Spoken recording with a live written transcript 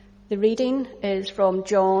The reading is from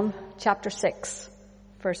John chapter 6,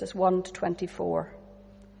 verses 1 to 24.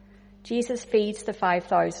 Jesus feeds the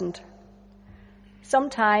 5,000.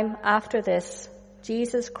 Sometime after this,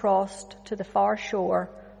 Jesus crossed to the far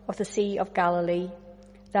shore of the Sea of Galilee,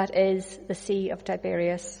 that is, the Sea of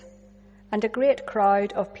Tiberias, and a great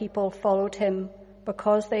crowd of people followed him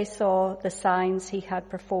because they saw the signs he had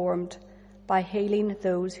performed by healing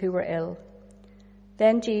those who were ill.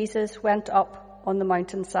 Then Jesus went up on the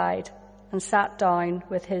mountainside and sat down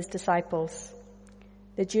with his disciples.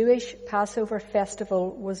 The Jewish Passover festival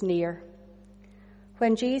was near.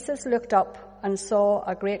 When Jesus looked up and saw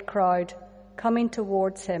a great crowd coming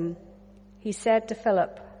towards him, he said to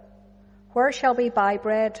Philip, "Where shall we buy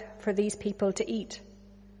bread for these people to eat?"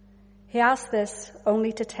 He asked this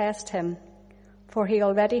only to test him, for he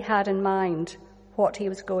already had in mind what he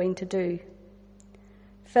was going to do.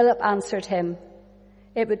 Philip answered him,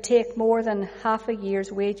 "It would take more than half a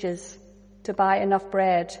year's wages to buy enough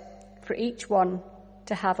bread for each one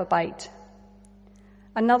to have a bite."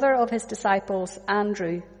 Another of his disciples,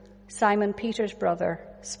 Andrew, Simon Peter's brother,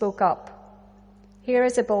 spoke up. "Here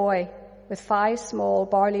is a boy with 5 small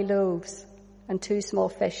barley loaves and 2 small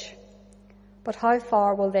fish. But how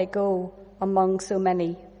far will they go among so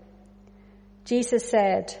many?" Jesus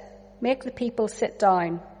said, "Make the people sit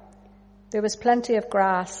down." There was plenty of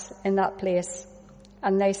grass in that place,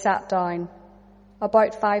 and they sat down.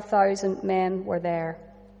 About 5,000 men were there.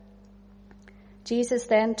 Jesus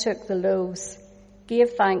then took the loaves, gave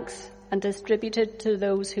thanks, and distributed to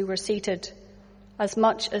those who were seated as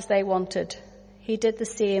much as they wanted. He did the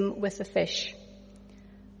same with the fish.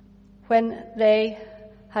 When they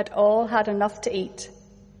had all had enough to eat,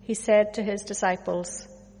 he said to his disciples,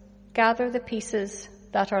 "Gather the pieces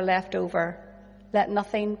that are left over. Let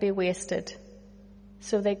nothing be wasted."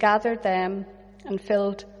 So they gathered them and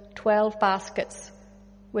filled 12 baskets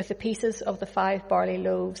with the pieces of the 5 barley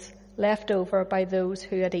loaves left over by those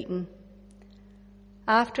who had eaten.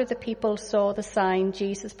 After the people saw the sign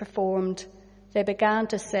Jesus performed, they began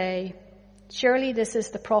to say, "Surely this is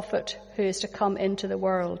the prophet who is to come into the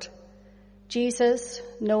world." Jesus,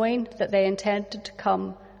 knowing that they intended to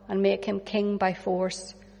come and make him king by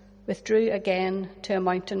force, withdrew again to a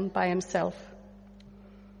mountain by himself.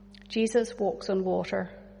 Jesus walks on water.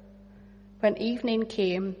 When evening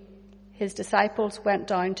came, his disciples went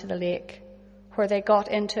down to the lake, where they got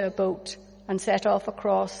into a boat and set off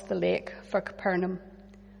across the lake for Capernaum.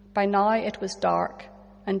 By now it was dark,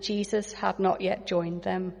 and Jesus had not yet joined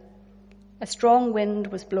them. A strong wind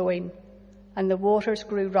was blowing, and the waters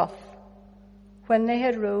grew rough. When they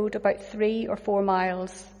had rowed about 3 or 4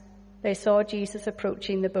 miles, they saw Jesus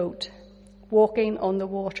approaching the boat, walking on the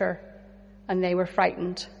water, and they were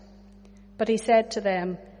frightened. But he said to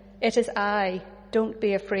them, "It is I, don't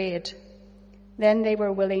be afraid." Then they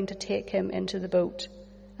were willing to take him into the boat,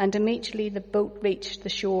 and immediately the boat reached the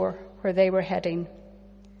shore where they were heading.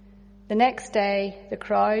 The next day, the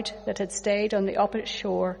crowd that had stayed on the opposite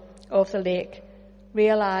shore of the lake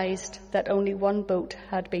realized that only one boat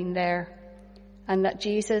had been there, and that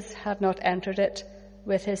Jesus had not entered it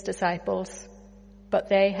with his disciples, but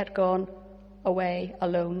they had gone away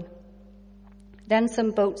alone. Then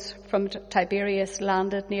some boats from Tiberias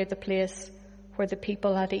landed near the place where the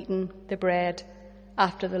people had eaten the bread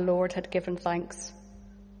after the Lord had given thanks.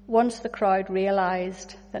 Once the crowd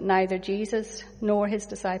realized that neither Jesus nor his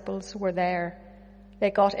disciples were there,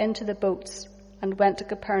 they got into the boats and went to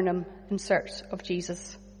Capernaum in search of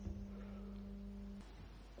Jesus.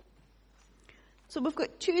 So we've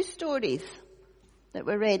got 2 stories that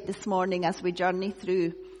were read this morning as we journey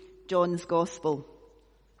through John's Gospel.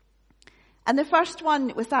 And the first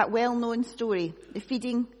one was that well-known story, the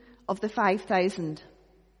feeding of the 5,000.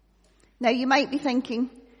 Now you might be thinking,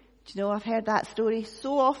 do you know, I've heard that story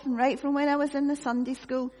so often, right from when I was in the Sunday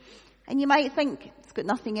school. And you might think it's got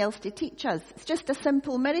nothing else to teach us. It's just a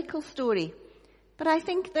simple miracle story. But I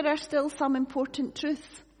think there are still some important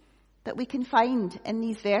truths that we can find in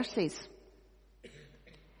these verses.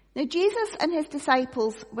 Now Jesus and his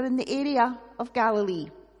disciples were in the area of Galilee.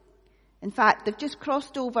 In fact, they've just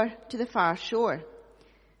crossed over to the far shore.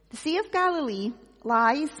 The Sea of Galilee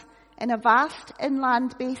lies in a vast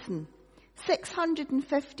inland basin,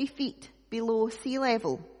 650 feet below sea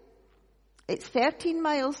level. It's 13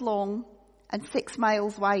 miles long and 6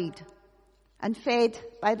 miles wide, and fed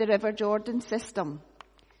by the River Jordan system.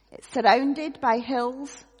 It's surrounded by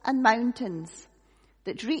hills and mountains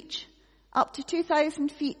that reach up to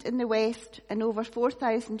 2,000 feet in the west and over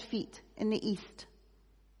 4,000 feet in the east.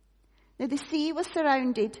 Now the sea was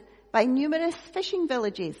surrounded by numerous fishing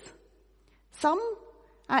villages, some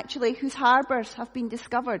actually whose harbours have been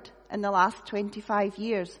discovered in the last 25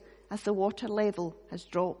 years as the water level has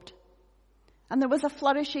dropped. And there was a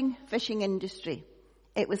flourishing fishing industry.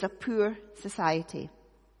 It was a poor society.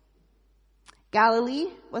 Galilee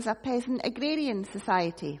was a peasant agrarian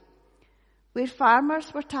society where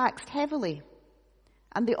farmers were taxed heavily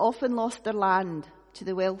and they often lost their land to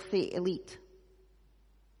the wealthy elite.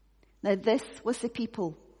 Now this was the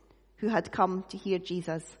people who had come to hear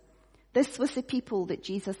Jesus. This was the people that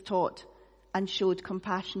Jesus taught and showed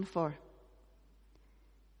compassion for.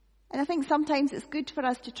 And I think sometimes it's good for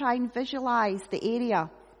us to try and visualize the area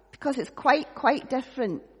because it's quite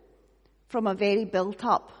different from a very built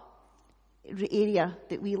up area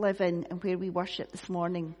that we live in and where we worship this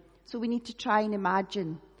morning. So we need to try and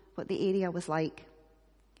imagine what the area was like.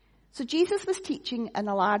 So Jesus was teaching and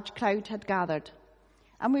a large crowd had gathered.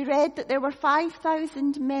 And we read that there were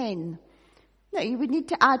 5,000 men. Now you would need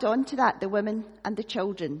to add on to that the women and the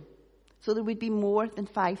children. So there would be more than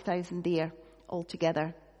 5,000 there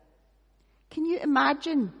altogether. Can you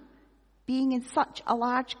imagine being in such a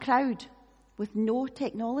large crowd with no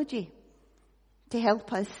technology to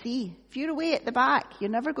help us see? If you're away at the back, you're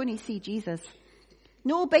never going to see Jesus.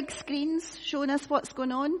 No big screens showing us what's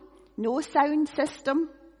going on. No sound system.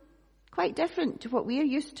 Quite different to what we're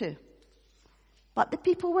used to. But the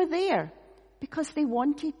people were there because they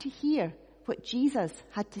wanted to hear what Jesus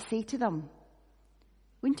had to say to them.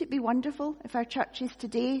 Wouldn't it be wonderful if our churches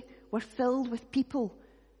today were filled with people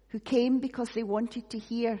who came because they wanted to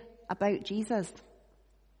hear about Jesus?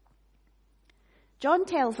 John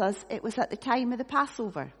tells us it was at the time of the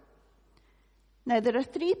Passover. Now there are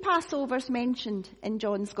 3 Passovers mentioned in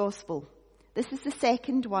John's Gospel. This is the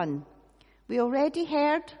second one. We already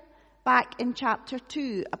heard back in chapter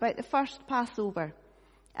 2 about the first Passover,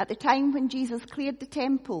 at the time when Jesus cleared the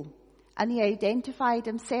temple and he identified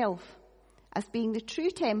himself as being the true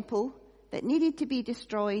temple that needed to be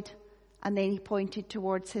destroyed, and then he pointed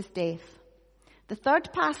towards his death. The third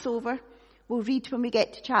Passover we'll read when we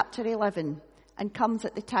get to chapter 11 and comes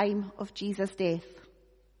at the time of Jesus' death.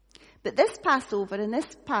 But this Passover in this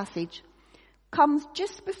passage comes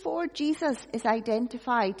just before Jesus is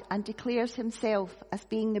identified and declares himself as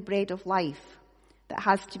being the bread of life that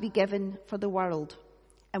has to be given for the world.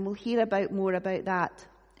 And we'll hear more about that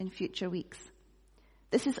in future weeks.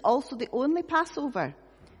 This is also the only Passover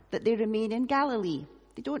that they remain in Galilee.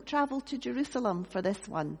 They don't travel to Jerusalem for this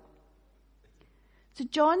one. So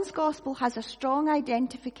John's Gospel has a strong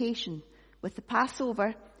identification with the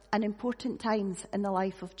Passover and important times in the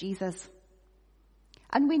life of Jesus.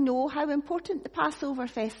 And we know how important the Passover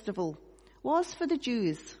festival was for the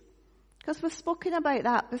Jews, because we've spoken about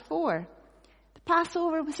that before. The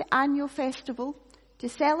Passover was the annual festival to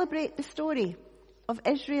celebrate the story of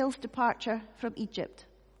Israel's departure from Egypt,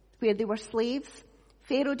 where they were slaves.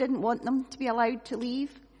 Pharaoh didn't want them to be allowed to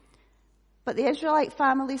leave, but the Israelite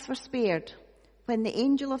families were spared when the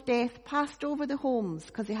angel of death passed over the homes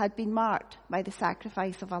because they had been marked by the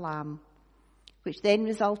sacrifice of a lamb, which then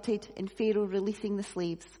resulted in Pharaoh releasing the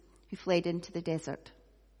slaves who fled into the desert.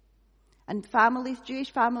 And families,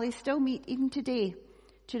 Jewish families, still meet even today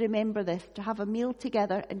to remember this, to have a meal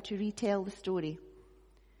together and to retell the story.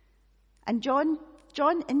 And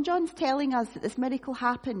John's telling us that this miracle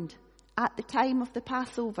happened at the time of the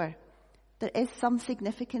Passover. There is some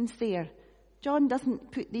significance there. John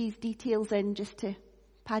doesn't put these details in just to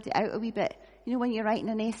pad it out a wee bit. You know, when you're writing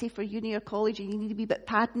an essay for uni or college and you need a wee bit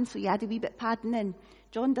padding, so you add a wee bit padding in.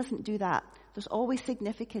 John doesn't do that. There's always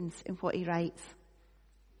significance in what he writes.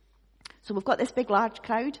 So we've got this big, large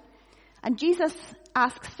crowd. And Jesus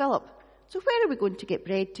asks Philip, so where are we going to get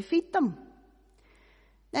bread to feed them?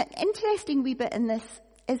 Now, an interesting wee bit in this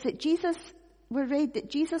is that we read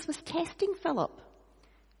that Jesus was testing Philip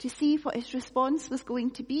to see what his response was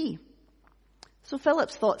going to be. So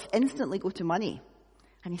Philip's thoughts instantly go to money.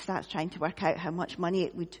 And he starts trying to work out how much money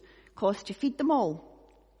it would cost to feed them all.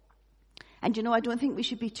 And you know, I don't think we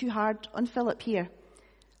should be too hard on Philip here.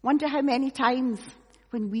 Wonder how many times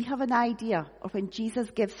when we have an idea or when Jesus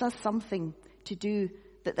gives us something to do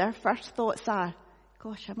that our first thoughts are,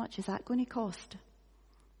 gosh, how much is that going to cost?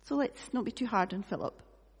 So let's not be too hard on Philip.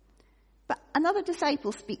 But another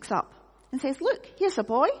disciple speaks up and says, look, here's a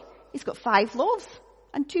boy. He's got 5 loaves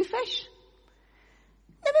and 2 fish.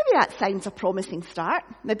 Now maybe that sounds a promising start.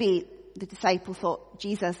 Maybe the disciple thought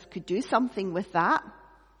Jesus could do something with that.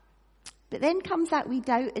 But then comes that wee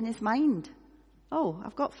doubt in his mind. Oh,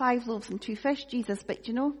 I've got 5 loaves and 2 fish, Jesus, but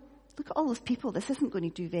you know, look at all those people. This isn't going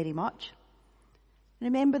to do very much.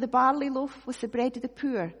 Remember, the barley loaf was the bread of the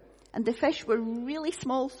poor, and the fish were really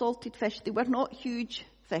small salted fish. They were not huge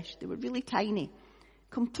fish. They were really tiny,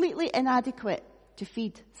 completely inadequate to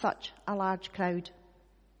feed such a large crowd.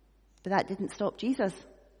 But that didn't stop Jesus.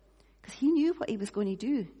 because he knew what he was going to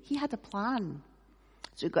do. He had a plan.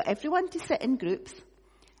 So he got everyone to sit in groups,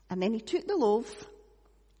 and then he took the loaves,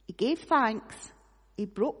 he gave thanks, he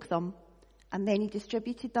broke them, and then he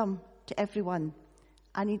distributed them to everyone.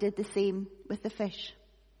 And he did the same with the fish.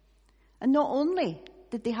 And not only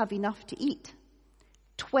did they have enough to eat,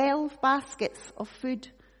 12 baskets of food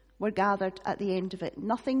were gathered at the end of it.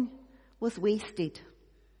 Nothing was wasted.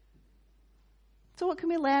 So what can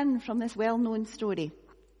we learn from this well-known story?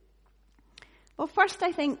 Well, first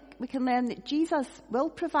I think we can learn that Jesus will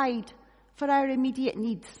provide for our immediate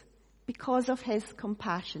needs because of his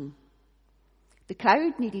compassion. The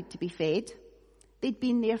crowd needed to be fed. They'd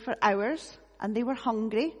been there for hours and they were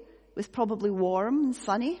hungry. It was probably warm and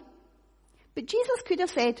sunny. But Jesus could have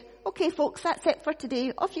said, okay folks, that's it for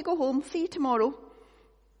today. Off you go home. See you tomorrow.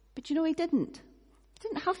 But you know, he didn't. He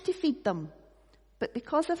didn't have to feed them. But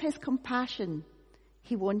because of his compassion,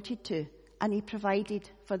 he wanted to, and he provided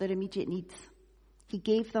for their immediate needs. He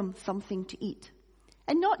gave them something to eat.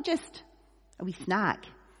 And not just a wee snack.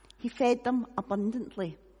 He fed them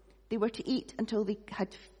abundantly. They were to eat until they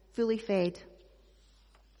had fully fed. It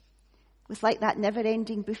was like that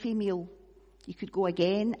never-ending buffet meal. You could go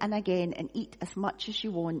again and again and eat as much as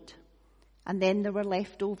you want. And then there were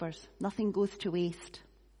leftovers. Nothing goes to waste.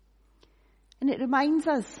 And it reminds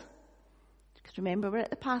us, because remember we're at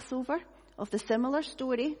the Passover, of the similar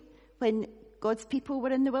story when God's people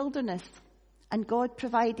were in the wilderness and God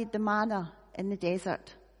provided the manna in the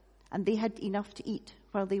desert and they had enough to eat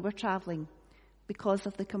while they were traveling because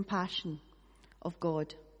of the compassion of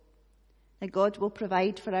God. And God will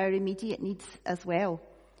provide for our immediate needs as well.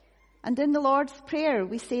 And in the Lord's Prayer,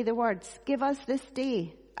 we say the words, give us this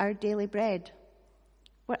day our daily bread.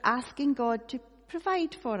 We're asking God to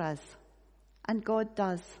provide for us. And God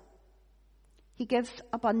does. He gives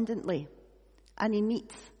abundantly. And he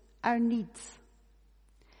meets our needs.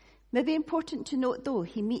 Maybe important to note though,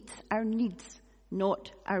 he meets our needs,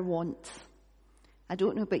 not our wants. I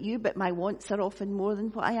don't know about you, but my wants are often more than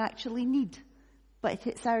what I actually need. But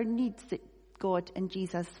it's our needs that God and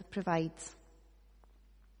Jesus provides.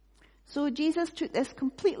 So Jesus took this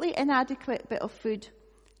completely inadequate bit of food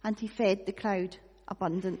and he fed the crowd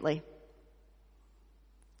abundantly.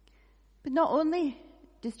 But not only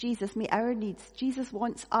does Jesus meet our needs, Jesus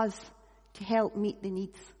wants us to help meet the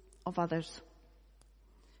needs of others.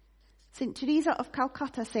 St. Teresa of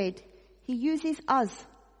Calcutta said, he uses us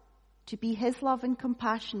to be his love and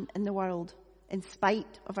compassion in the world in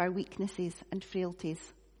spite of our weaknesses and frailties.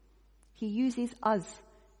 He uses us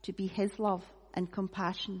to be his love and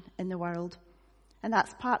compassion in the world. And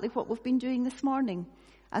that's partly what we've been doing this morning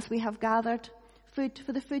as we have gathered food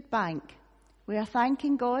for the food bank. We are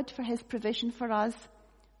thanking God for his provision for us,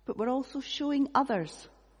 but we're also showing others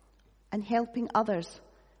and helping others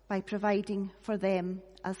by providing for them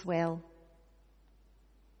as well.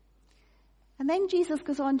 And then Jesus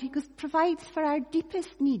goes on, provides for our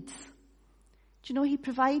deepest needs. Do you know, he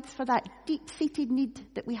provides for that deep-seated need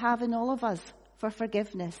that we have in all of us for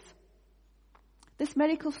forgiveness. This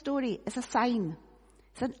miracle story is a sign.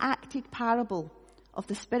 It's an acted parable of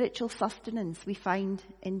the spiritual sustenance we find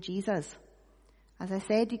in Jesus. As I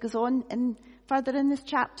said, he goes on further in this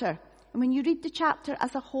chapter. And when you read the chapter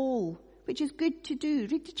as a whole, which is good to do,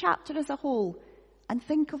 read the chapter as a whole and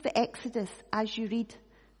think of the Exodus as you read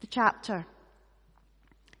the chapter.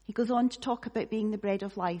 He goes on to talk about being the bread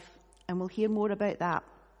of life, and we'll hear more about that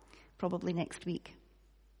probably next week.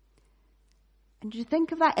 And you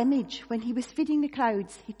think of that image when he was feeding the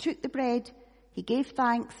crowds. He took the bread, he gave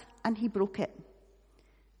thanks, and he broke it.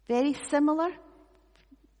 Very similar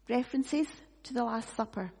references to the Last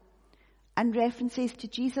Supper and references to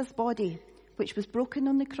Jesus' body, which was broken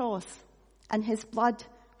on the cross, and his blood,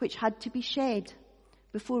 which had to be shed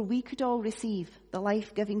before we could all receive the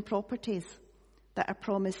life-giving properties that are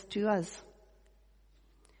promised to us.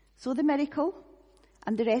 So the miracle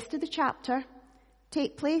and the rest of the chapter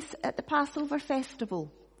take place at the Passover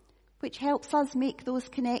festival, which helps us make those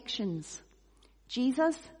connections.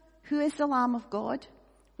 Jesus, who is the Lamb of God,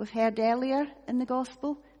 we've heard earlier in the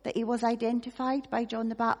Gospel that he was identified by John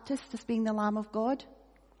the Baptist as being the Lamb of God.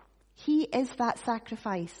 He is that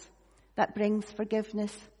sacrifice that brings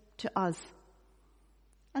forgiveness to us.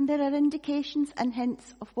 And there are indications and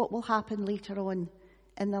hints of what will happen later on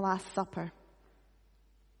in the Last Supper.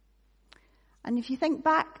 And if you think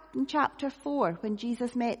back in chapter 4, when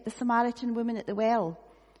Jesus met the Samaritan woman at the well,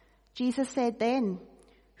 Jesus said then,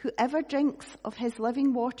 whoever drinks of his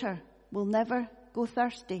living water will never go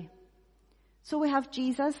thirsty. So we have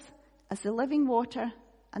Jesus as the living water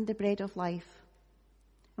and the bread of life.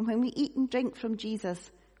 And when we eat and drink from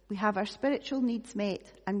Jesus, we have our spiritual needs met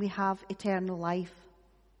and we have eternal life.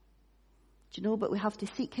 Do you know, but we have to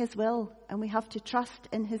seek his will and we have to trust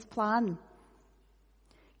in his plan.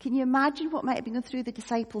 Can you imagine what might have been going through the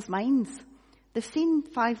disciples' minds? They've seen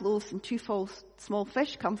 5 loaves and 2 small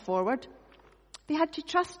fish come forward. They had to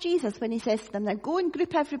trust Jesus when he says to them, now go and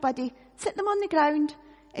group everybody, sit them on the ground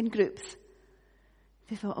in groups.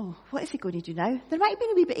 They thought, oh, what is he going to do now? There might have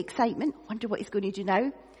been a wee bit of excitement, wonder what he's going to do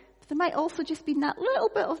now. But there might also just been that little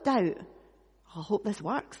bit of doubt. Oh, I hope this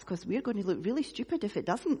works, because we're going to look really stupid if it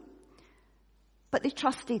doesn't. But they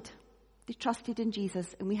trusted. They trusted in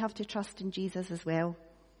Jesus, and we have to trust in Jesus as well.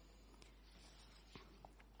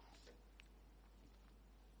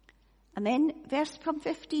 And then verse from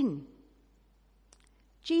 15.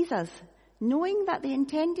 Jesus, knowing that they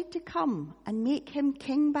intended to come and make him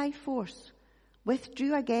king by force,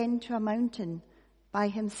 withdrew again to a mountain by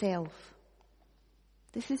himself.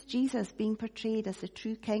 This is Jesus being portrayed as the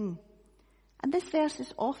true king. And this verse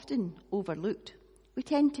is often overlooked. We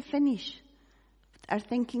tend to finish our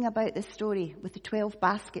thinking about this story with the 12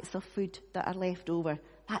 baskets of food that are left over.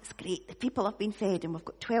 That's great. The people have been fed and we've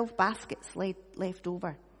got 12 baskets left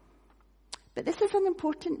over. But this is an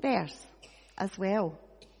important verse as well.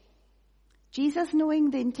 Jesus,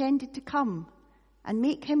 knowing they intended to come and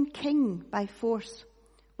make him king by force,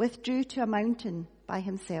 withdrew to a mountain by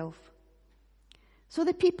himself. So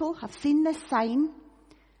the people have seen this sign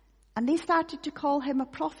and they started to call him a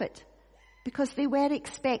prophet because they were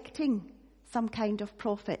expecting some kind of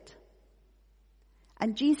prophet.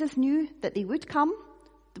 And Jesus knew that they would come.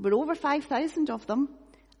 There were over 5,000 of them,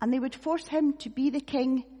 and they would force him to be the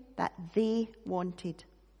king that they wanted.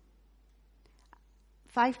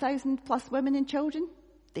 5,000 plus women and children.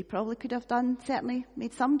 They probably could have certainly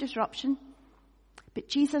made some disruption. But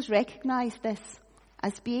Jesus recognized this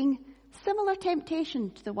as being similar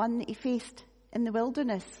temptation to the one that he faced in the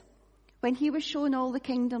wilderness when he was shown all the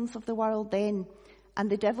kingdoms of the world then. And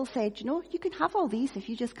the devil said, you know, you can have all these if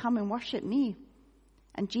you just come and worship me.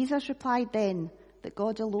 And Jesus replied then that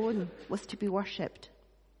God alone was to be worshipped.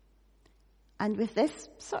 And with this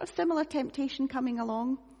sort of similar temptation coming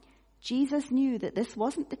along, Jesus knew that this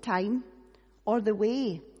wasn't the time or the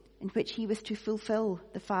way in which he was to fulfill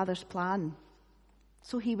the Father's plan.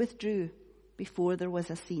 So he withdrew before there was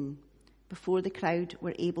a scene, before the crowd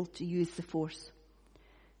were able to use the force.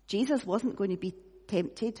 Jesus wasn't going to be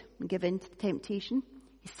tempted and give in to the temptation.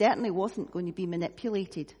 He certainly wasn't going to be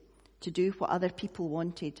manipulated to do what other people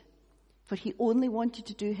wanted, for he only wanted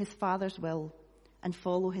to do his Father's will and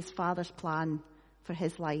follow his Father's plan for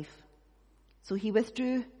his life. So he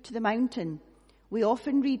withdrew to the mountain. We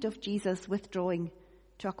often read of Jesus withdrawing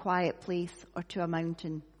to a quiet place or to a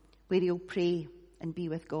mountain where he'll pray and be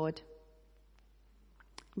with God.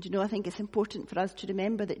 And you know, I think it's important for us to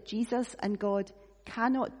remember that Jesus and God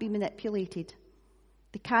cannot be manipulated.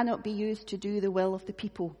 They cannot be used to do the will of the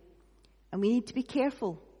people. And we need to be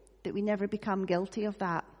careful that we never become guilty of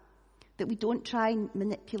that we don't try and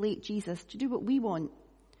manipulate Jesus to do what we want,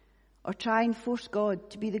 or try and force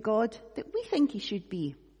God to be the God that we think he should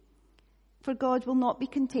be. For God will not be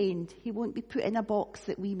contained. He won't be put in a box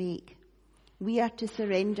that we make. We are to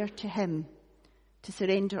surrender to him, to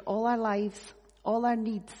surrender all our lives, all our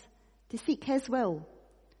needs, to seek his will,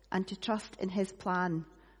 and to trust in his plan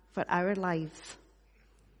for our lives,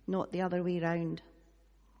 not the other way round.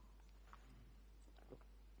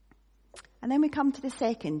 And then we come to the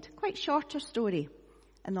second, quite shorter story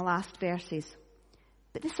in the last verses.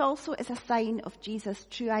 But this also is a sign of Jesus'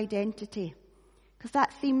 true identity, because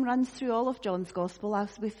that theme runs through all of John's Gospel as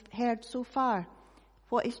we've heard so far.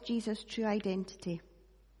 What is Jesus' true identity?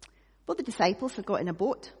 Well, the disciples had got in a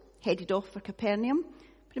boat, headed off for Capernaum.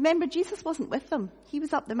 But remember, Jesus wasn't with them. He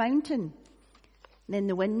was up the mountain. And then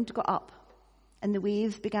the wind got up, and the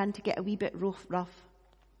waves began to get a wee bit rough.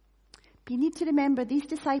 But you need to remember, these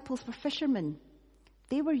disciples were fishermen.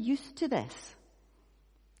 They were used to this.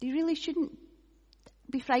 They really shouldn't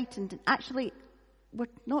be frightened. And actually, we're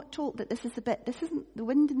not told that this isn't, the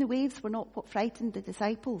wind and the waves were not what frightened the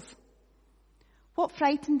disciples. What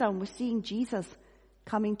frightened them was seeing Jesus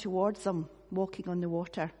coming towards them, walking on the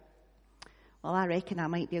water. Well, I reckon I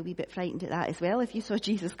might be a wee bit frightened at that as well if you saw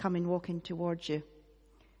Jesus coming walking towards you.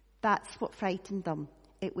 That's what frightened them.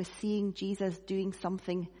 It was seeing Jesus doing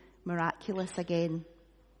something miraculous again.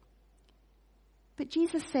 But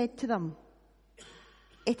Jesus said to them,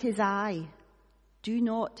 "It is I. Do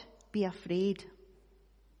not be afraid."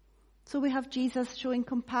 So we have Jesus showing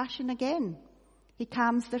compassion again. He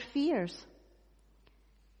calms their fears.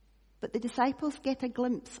 But the disciples get a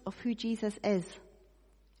glimpse of who Jesus is.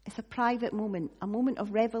 It's a private moment, a moment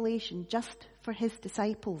of revelation just for his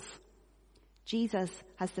disciples. Jesus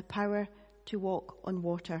has the power to walk on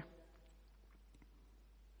water.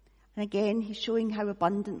 And again, he's showing how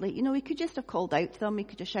abundantly, he could just have called out to them, he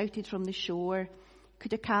could have shouted from the shore,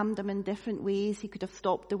 could have calmed them in different ways, he could have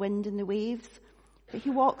stopped the wind and the waves. But he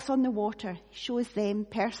walks on the water, he shows them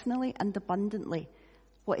personally and abundantly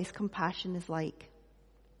what his compassion is like.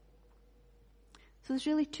 So there's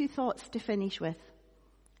really two thoughts to finish with,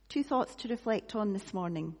 two thoughts to reflect on this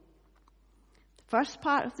morning. The first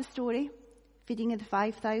part of the story, feeding of the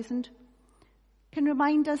 5,000, can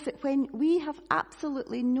remind us that when we have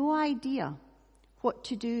absolutely no idea what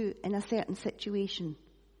to do in a certain situation,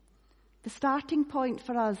 the starting point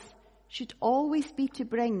for us should always be to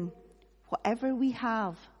bring whatever we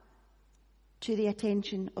have to the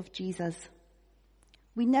attention of Jesus.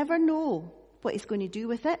 We never know what he's going to do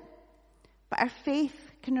with it, but our faith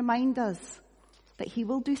can remind us that he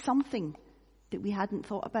will do something that we hadn't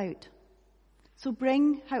thought about. So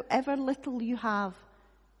bring however little you have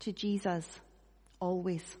to Jesus,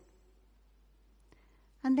 always.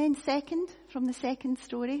 And then second, from the second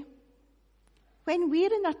story, when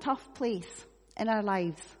we're in a tough place in our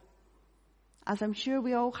lives, as I'm sure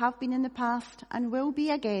we all have been in the past and will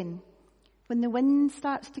be again, when the wind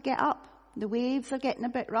starts to get up, the waves are getting a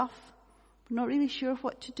bit rough, we're not really sure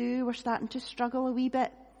what to do, we're starting to struggle a wee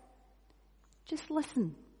bit, just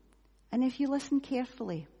listen. And if you listen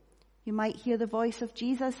carefully, you might hear the voice of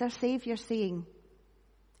Jesus, our Saviour, saying,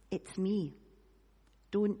 "It's me.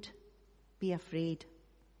 Don't be afraid.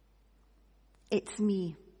 It's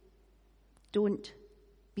me. Don't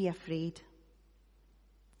be afraid."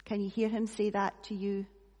 Can you hear him say that to you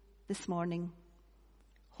this morning?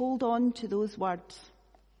 Hold on to those words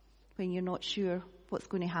when you're not sure what's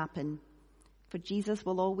going to happen. For Jesus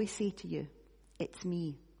will always say to you, "It's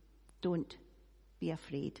me. Don't be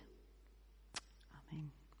afraid."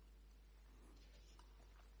 Amen.